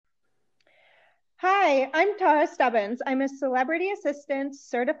Hi, I'm Tara Stubbins. I'm a celebrity assistant,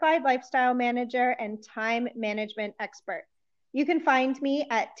 certified lifestyle manager, and time management expert. You can find me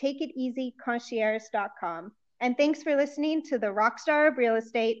at takeiteasyconcierge.com. And thanks for listening to the Rockstar of Real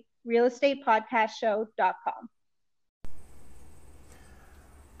Estate Podcast Show.com.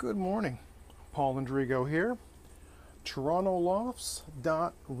 Good morning. Paul Andrigo here. Toronto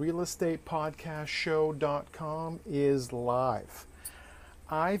Lofts.realestatepodcastshow.com is live.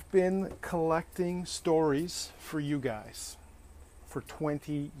 I've been collecting stories for you guys for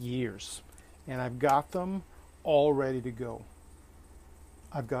 20 years, and I've got them all ready to go.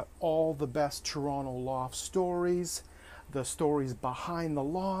 I've got all the best Toronto loft stories, the stories behind the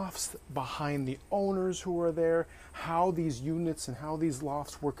lofts, behind the owners who are there, how these units and how these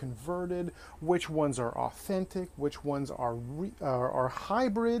lofts were converted, which ones are authentic, which ones are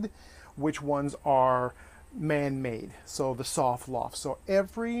hybrid, which ones are man-made, so the soft loft. So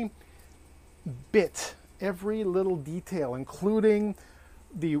every bit, every little detail, including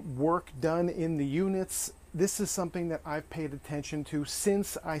the work done in the units, this is something that I've paid attention to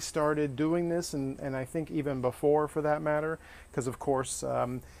since I started doing this, and I think even before, for that matter, because of course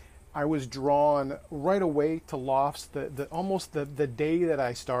I was drawn right away to lofts. Almost the day that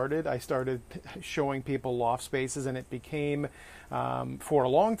I started showing people loft spaces, and it became for a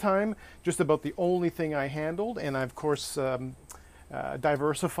long time just about the only thing I handled. And I, of course,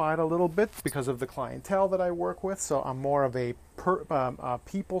 diversified a little bit because of the clientele that I work with. So I'm more of a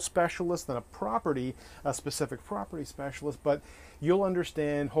people specialist than a specific property specialist. But you'll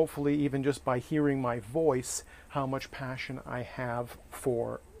understand, hopefully, even just by hearing my voice, how much passion I have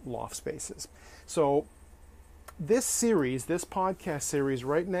for loft spaces. So this podcast series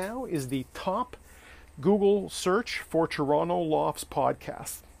right now is the top Google search for Toronto Lofts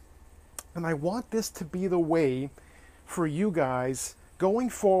podcast. And I want this to be the way for you guys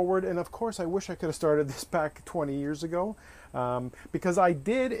going forward. And of course, I wish I could have started this back 20 years ago, because I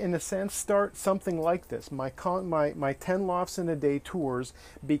did, in a sense, start something like this. My 10 Lofts in a Day tours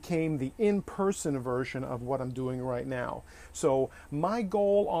became the in-person version of what I'm doing right now. So my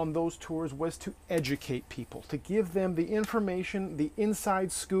goal on those tours was to educate people, to give them the information, the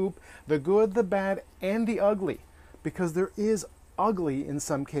inside scoop, the good, the bad, and the ugly, because there is ugly in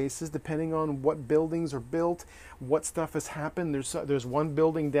some cases, depending on what buildings are built, what stuff has happened. There's one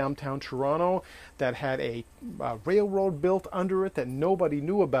building downtown Toronto that had a railroad built under it that nobody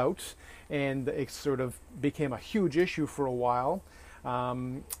knew about, and it sort of became a huge issue for a while.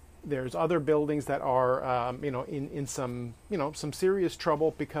 There's other buildings that are, in some serious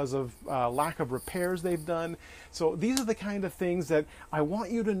trouble because of lack of repairs they've done. So these are the kind of things that I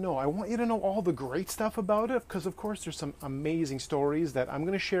want you to know. I want you to know all the great stuff about it, because of course there's some amazing stories that I'm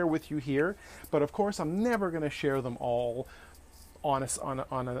going to share with you here. But of course I'm never going to share them all on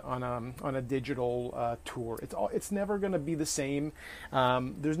a digital tour. It's never going to be the same.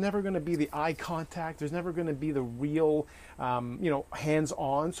 There's never going to be the eye contact. There's never going to be the real,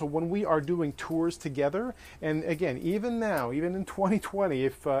 hands-on. So when we are doing tours together, and again, even now, even in 2020,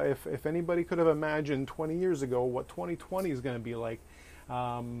 if anybody could have imagined 20 years ago what 2020 is going to be like,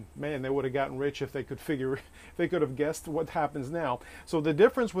 man, they would have gotten rich if they could have guessed what happens now. So the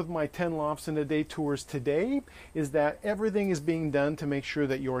difference with my 10 Lofts in a Day tours today is that everything is being done to make sure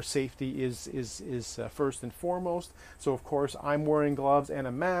that your safety is first and foremost. So of course I'm wearing gloves and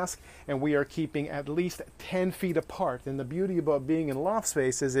a mask, and we are keeping at least 10 feet apart. And the beauty about being in loft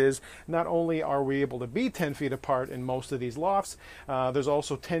spaces is not only are we able to be 10 feet apart in most of these lofts, there's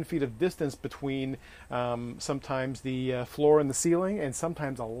also 10 feet of distance between sometimes the floor and the ceiling, and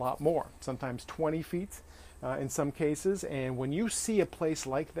sometimes a lot more, sometimes 20 feet in some cases. And when you see a place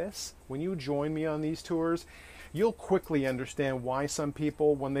like this, when you join me on these tours, you'll quickly understand why some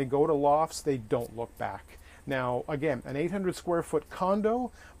people, when they go to lofts, they don't look back. Now, again, an 800 square foot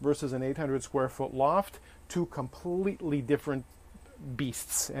condo versus an 800 square foot loft, two completely different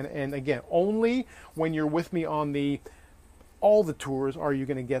beasts. And again, only when you're with me on all the tours are you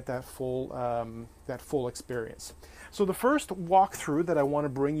going to get that full experience. So the first walkthrough that I want to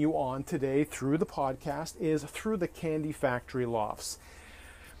bring you on today through the podcast is through the Candy Factory Lofts.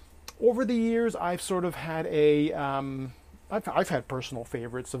 Over the years, I've sort of had I've had personal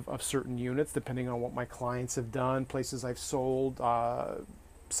favorites of certain units, depending on what my clients have done, places I've sold,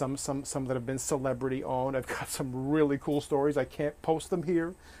 some that have been celebrity owned. I've got some really cool stories. I can't post them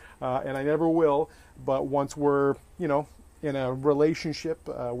here, and I never will. But once we're, in a relationship,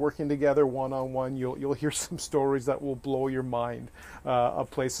 working together one-on-one, you'll hear some stories that will blow your mind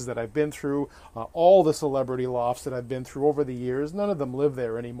of places that I've been through. All the celebrity lofts that I've been through over the years, none of them live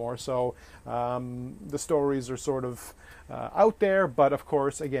there anymore, so the stories are sort of out there, but of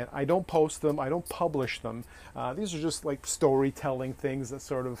course, again, I don't post them, I don't publish them. These are just like storytelling things that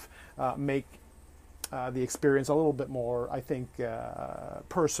sort of make the experience a little bit more, I think,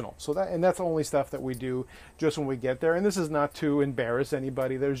 personal. So that's only stuff that we do just when we get there. And this is not to embarrass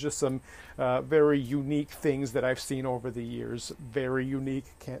anybody. There's just some very unique things that I've seen over the years. Very unique.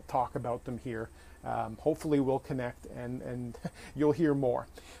 Can't talk about them here. Hopefully we'll connect and you'll hear more.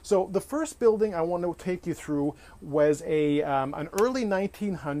 So the first building I want to take you through was an early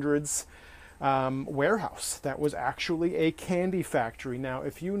 1900s warehouse that was actually a candy factory. Now,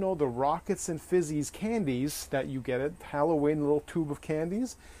 if you know the Rockets and Fizzies candies that you get at Halloween, little tube of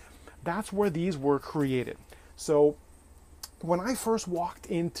candies, that's where these were created. So when I first walked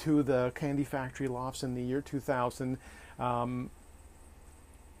into the Candy Factory Lofts in the year 2000,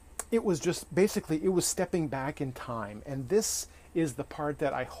 it was just basically, it was stepping back in time. And this is the part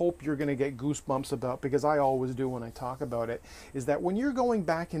that I hope you're going to get goosebumps about, because I always do when I talk about it, is that when you're going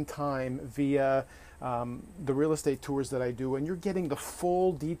back in time via the real estate tours that I do, and you're getting the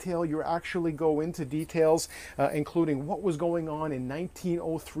full detail, you actually go into details, including what was going on in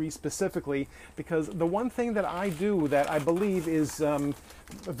 1903 specifically, because the one thing that I do that I believe is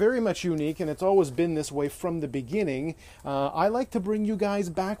very much unique, and it's always been this way from the beginning, I like to bring you guys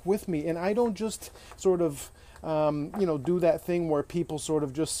back with me, and I don't just sort of do that thing where people sort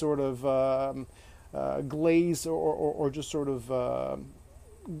of just sort of glaze or just sort of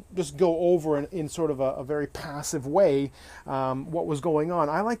just go over in sort of a very passive way what was going on.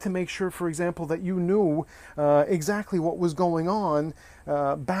 I like to make sure, for example, that you knew exactly what was going on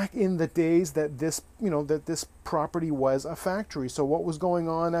back in the days that this property was a factory. So what was going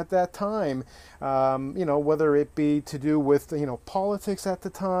on at that time, whether it be to do with politics at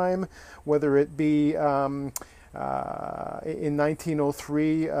the time, whether it be in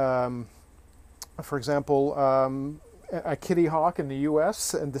 1903, for example, at Kitty Hawk in the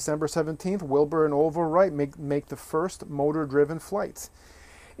U.S. on December 17th, Wilbur and Orville Wright make the first motor-driven flights.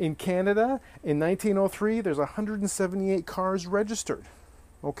 In Canada, in 1903, there's 178 cars registered.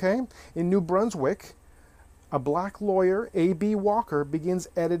 Okay? In New Brunswick, a black lawyer, A.B. Walker, begins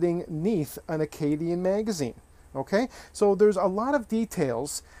editing Neath, an Acadian magazine. Okay? So there's a lot of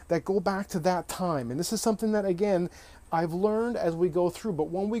details that go back to that time. And this is something that, again, I've learned as we go through, but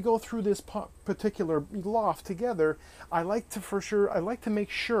when we go through this particular loft together, I like to make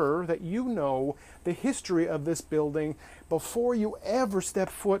sure that you know the history of this building before you ever step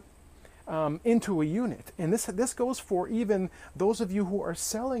foot into a unit. And this goes for even those of you who are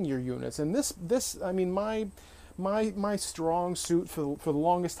selling your units. And this I mean, my strong suit for the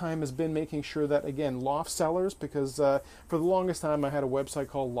longest time has been making sure that, again, loft sellers, because for the longest time I had a website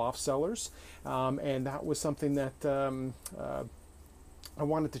called Loft Sellers, and that was something that I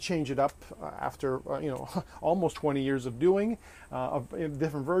wanted to change it up after almost 20 years of doing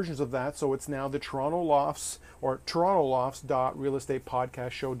different versions of that. So it's now the Toronto Lofts, or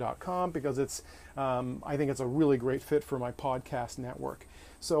torontolofts.realestatepodcastshow.com, because it's I think it's a really great fit for my podcast network.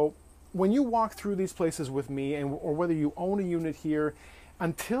 So when you walk through these places with me, or whether you own a unit here,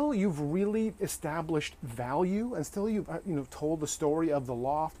 until you've really established value, until you've told the story of the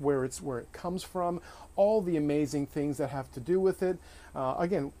loft, where it comes from, all the amazing things that have to do with it.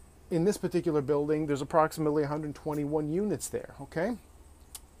 Again, in this particular building, there's approximately 121 units there. Okay.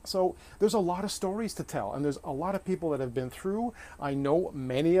 So there's a lot of stories to tell, and there's a lot of people that have been through. I know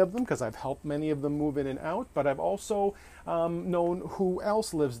many of them because I've helped many of them move in and out, but I've also known who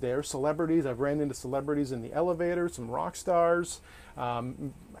else lives there. Celebrities. I've ran into celebrities in the elevator, some rock stars,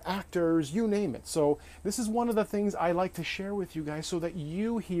 actors, you name it. So this is one of the things I like to share with you guys, so that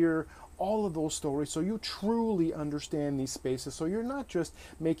you hear all of those stories, so you truly understand these spaces. So you're not just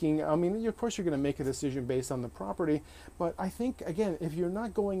making, I mean, of course you're going to make a decision based on the property, but I think, again, if you're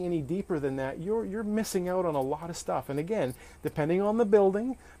not going any deeper than that, you're missing out on a lot of stuff. And again, depending on the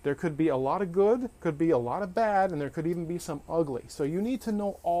building, there could be a lot of good, could be a lot of bad, and there could even be some ugly. So you need to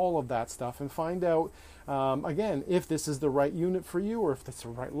know all of that stuff and find out, again, if this is the right unit for you, or if it's the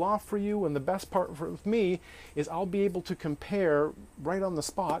right loft for you. And the best part for me is I'll be able to compare right on the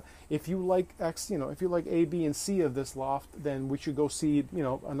spot. If you like X, if you like A, B, and C of this loft, then we should go see,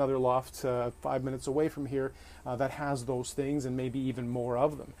 another loft 5 minutes away from here that has those things, and maybe even more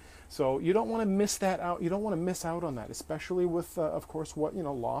of them. So you don't want to miss that out. You don't want to miss out on that, especially with, of course, what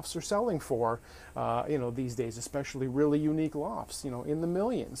lofts are selling for, these days, especially really unique lofts, in the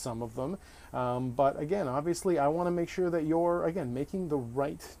millions, some of them. But again, obviously, I want to make sure that you're, again, making the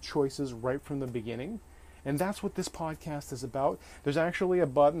right choices right from the beginning. And that's what this podcast is about. There's actually a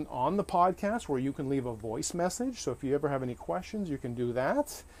button on the podcast where you can leave a voice message. So if you ever have any questions, you can do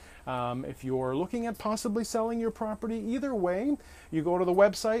that. If you're looking at possibly selling your property, either way, you go to the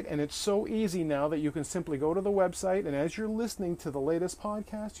website, and it's so easy now that you can simply go to the website, and as you're listening to the latest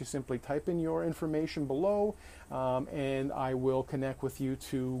podcast, you simply type in your information below, and I will connect with you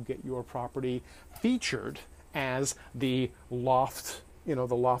to get your property featured as the loft, the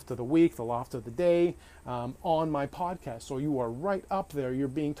loft of the week, the loft of the day, on my podcast. So you are right up there. You're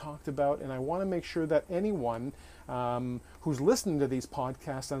being talked about, and I want to make sure that anyone who's listening to these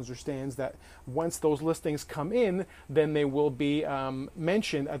podcasts understands that once those listings come in, then they will be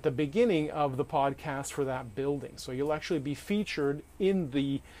mentioned at the beginning of the podcast for that building. So you'll actually be featured in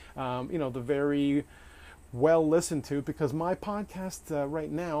the, the very well listened to, because my podcast right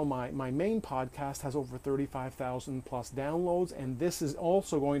now, my main podcast has over 35,000 plus downloads, and this is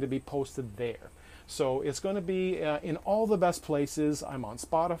also going to be posted there. So it's going to be in all the best places. I'm on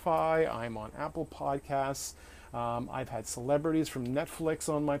Spotify, I'm on Apple Podcasts. I've had celebrities from Netflix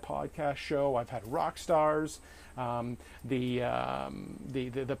on my podcast show. I've had rock stars, the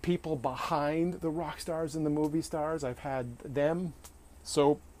people behind the rock stars and the movie stars. I've had them.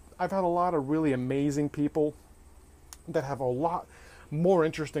 So I've had a lot of really amazing people that have a lot more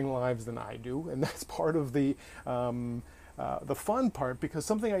interesting lives than I do, and that's part of the fun part, because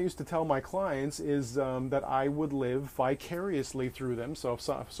something I used to tell my clients is that I would live vicariously through them. So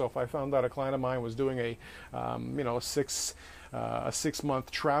if I found out a client of mine was doing a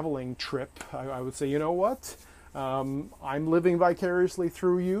 6-month traveling trip, I would say, you know what? I'm living vicariously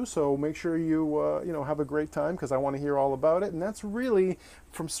through you, so make sure you have a great time, because I want to hear all about it. And that's really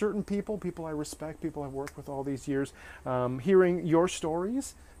from certain people I respect, people I've worked with all these years. Hearing your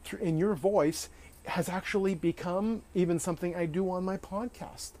stories in your voice has actually become even something I do on my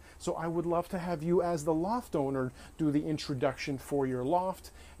podcast. So I would love to have you, as the loft owner, do the introduction for your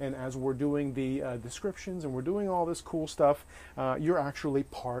loft. And as we're doing the descriptions and we're doing all this cool stuff, you're actually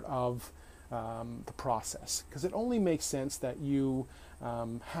part of the process, because it only makes sense that you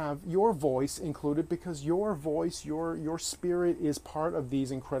have your voice included, because your voice, your spirit is part of these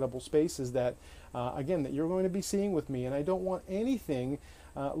incredible spaces that again, that you're going to be seeing with me. And I don't want anything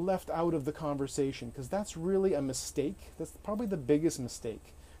left out of the conversation, because that's really a mistake. That's probably the biggest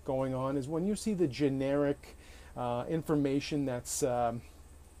mistake going on, is when you see the generic information that's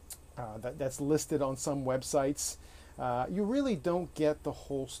listed on some websites. You really don't get the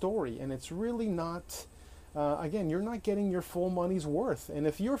whole story, and it's really not, again, you're not getting your full money's worth. And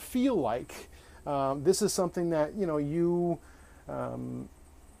if you feel like this is something that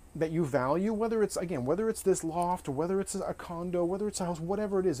that you value, whether it's this loft, or whether it's a condo, whether it's a house,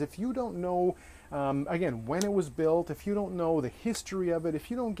 whatever it is, if you don't know again, when it was built, if you don't know the history of it, if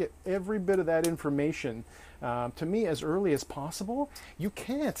you don't get every bit of that information to me as early as possible, you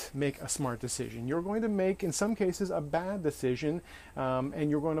can't make a smart decision. You're going to make, in some cases, a bad decision, and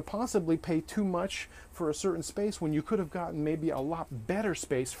you're going to possibly pay too much for a certain space when you could have gotten maybe a lot better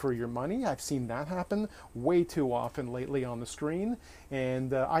space for your money. I've seen that happen way too often lately on the screen,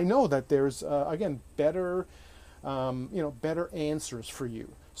 and I know that there's again, better better answers for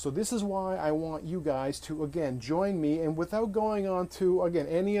you. So this is why I want you guys to, again, join me, and without going on to, again,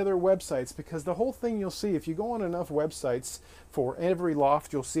 any other websites, because the whole thing you'll see, if you go on enough websites for every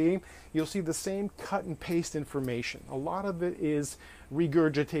loft, you'll see the same cut and paste information. A lot of it is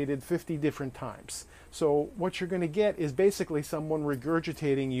regurgitated 50 different times. So what you're going to get is basically someone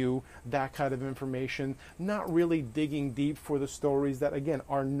regurgitating you that kind of information, not really digging deep for the stories that, again,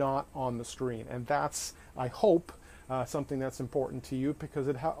 are not on the screen. And that's, I hope, something that's important to you, because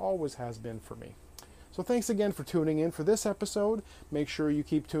it always has been for me. So thanks again for tuning in for this episode. Make sure you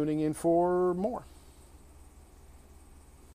keep tuning in for more.